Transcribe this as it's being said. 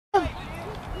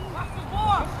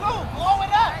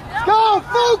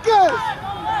focus!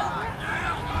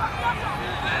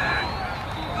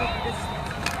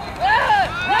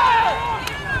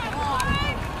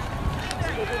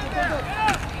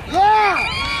 Yeah!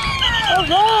 All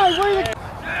right, way to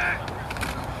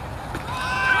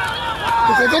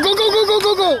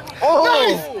go!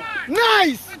 Oh.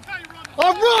 Nice!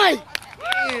 All right!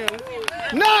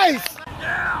 Nice!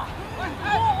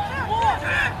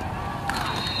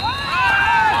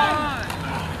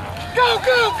 Go!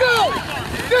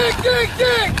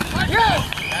 Dig!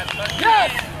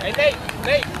 Yes! Hey,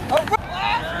 Nate! All right.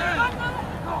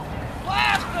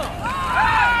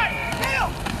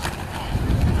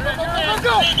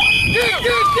 Go! Dig!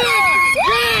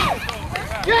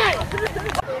 Yeah!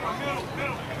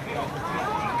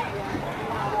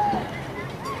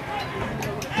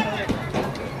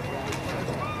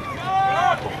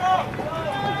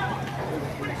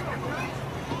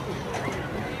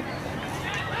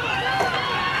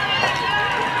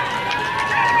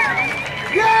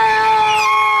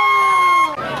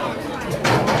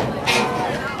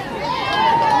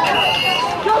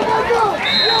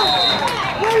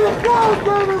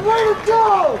 Way to go!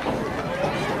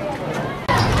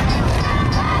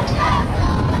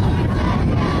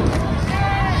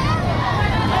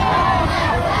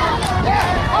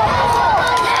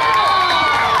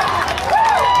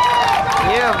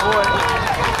 Yeah, boy.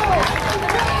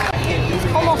 It's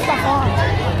almost stuck on.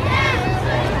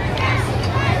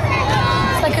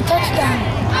 It's like a touchdown.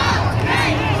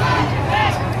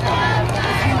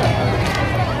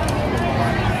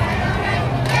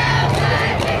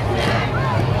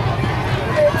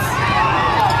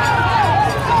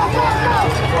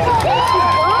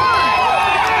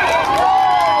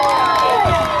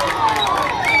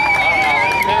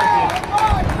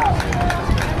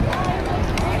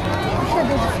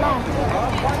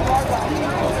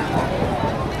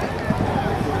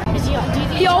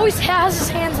 He always has his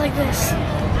hands like this.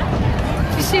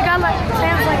 You see a guy like his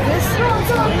hands like this?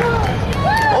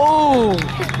 Oh!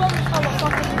 His brothers are the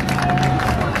fucking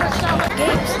touchdown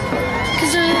games. Because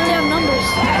they have numbers.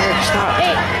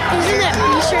 Hey, isn't that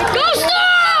research? Go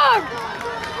Storm!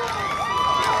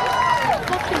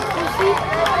 Fucking pussy.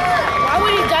 Why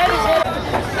would he dive his head?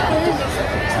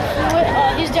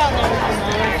 He's down there.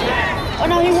 Oh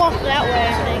no, he walked that way,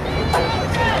 I think.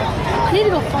 I need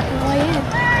to go fucking way in.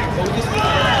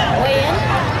 Way in?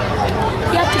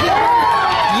 You have to get in.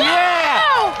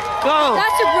 Yeah! Go!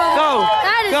 That's your brother. Go!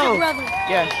 That is Go. your brother.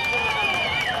 Yeah.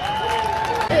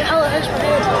 Hella extra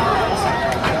hands.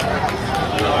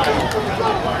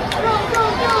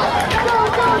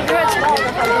 Your head's small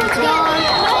enough. It's gone.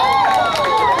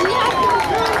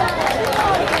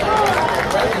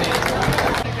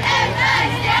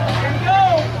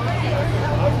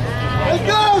 Let's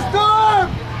go, Storm!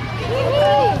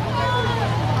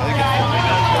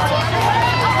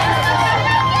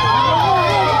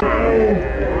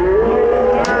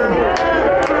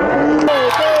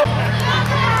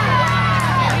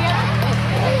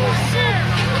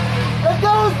 Let's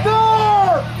go, Storm! Go!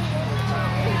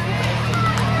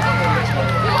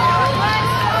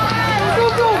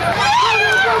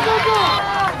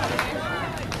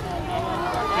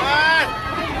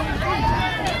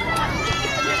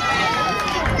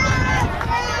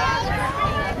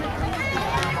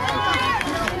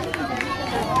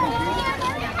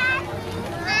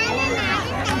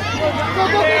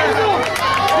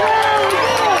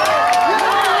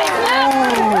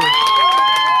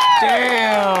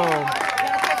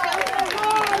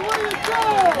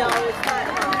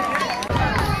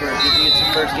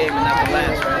 First game and not the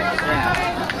last, right?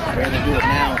 Yeah. We're gonna do it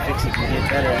now and fix it and get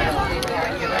better at it.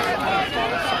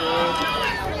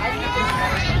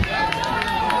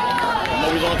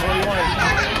 Nobody's on 21.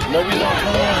 Nobody's on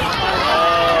 21.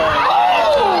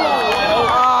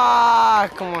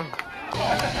 Ah, come on.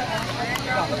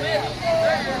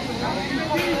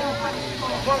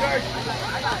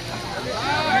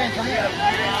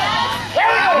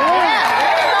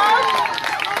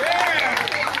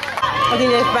 I think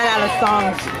they ran out of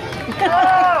songs.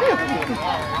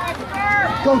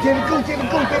 Go, David, go! Go, David,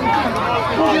 go!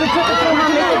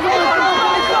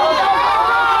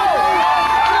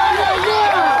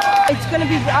 It's gonna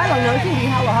be, I don't know, it's gonna be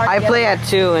hella hard. I play at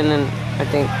 2 and then I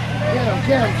think.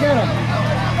 Get him!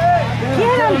 Oh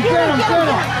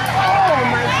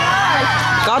my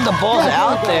gosh. God, the ball's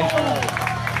out there.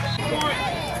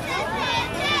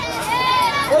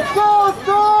 Let's go,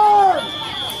 Storm!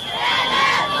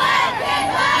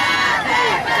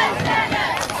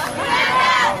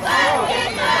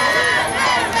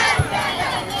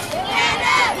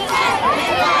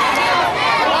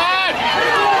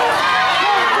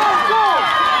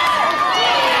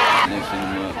 Next thing you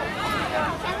know,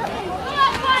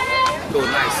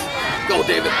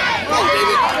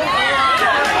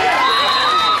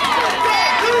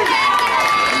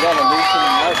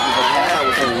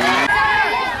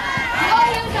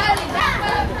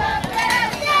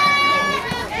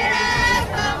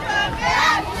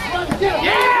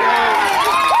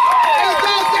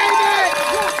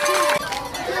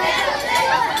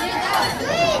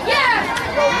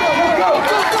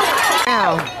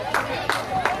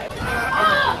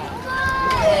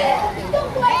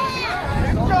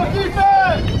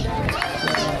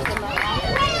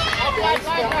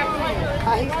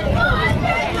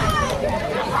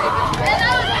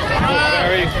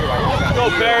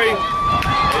 Perry. There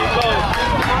you go.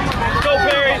 Let's go,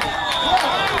 Perry.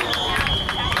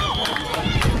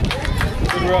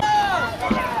 Good run.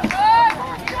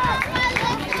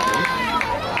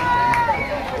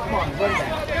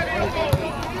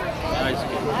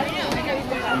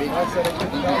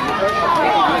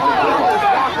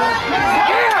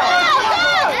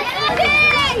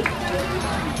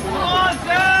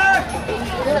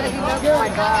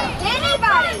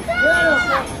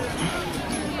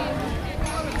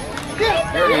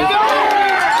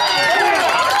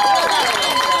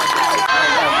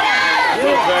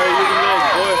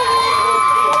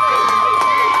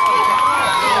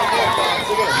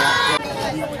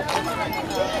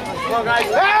 Come on, guys.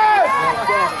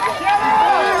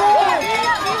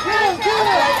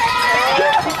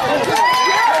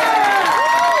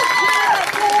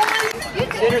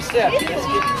 Intercept. Let's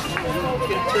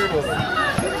get a turnover.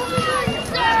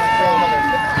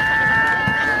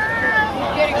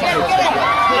 Get it.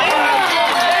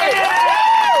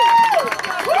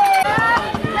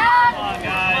 Come on,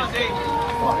 guys.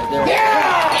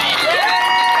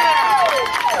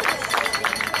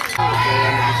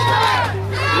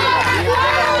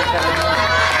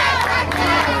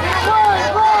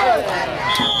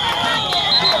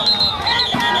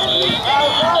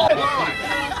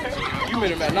 You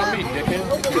made it, man, not me, dickhead.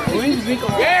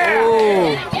 Yeah!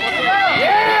 Ooh.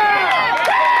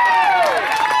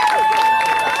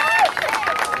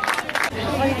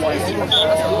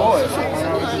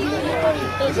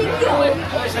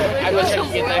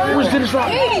 Where's Dennis Rock?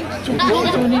 Get him.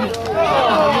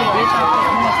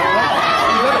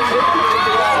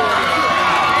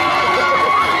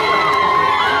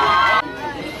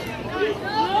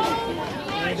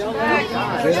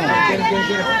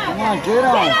 Come on, get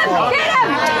him.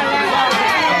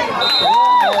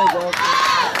 There you go.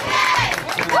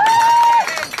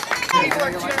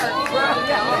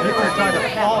 They were trying to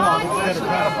fall on instead of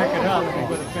trying to pick it up. They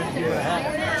would have been here to have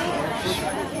it.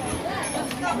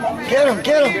 Get him.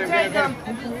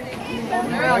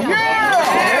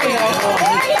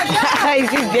 You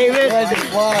see David?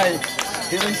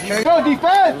 Go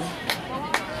defense!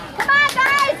 Come on,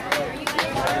 guys!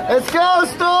 Let's go,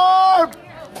 Storm!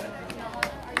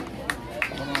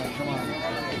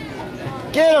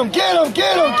 Get him! Get him!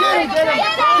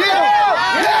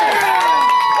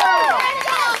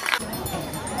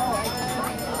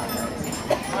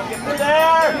 Yeah!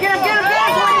 Get him,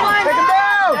 21! Take him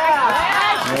down!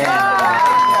 Yeah.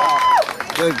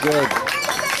 Good.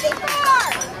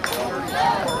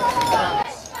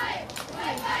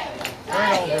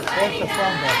 Turnover, force a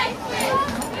fumble.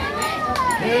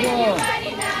 Get him!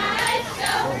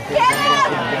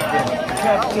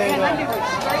 Catch Tatum.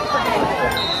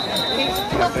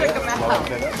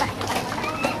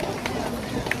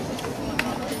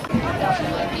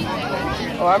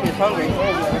 Oh, I'm just hungry.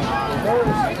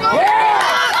 Yeah!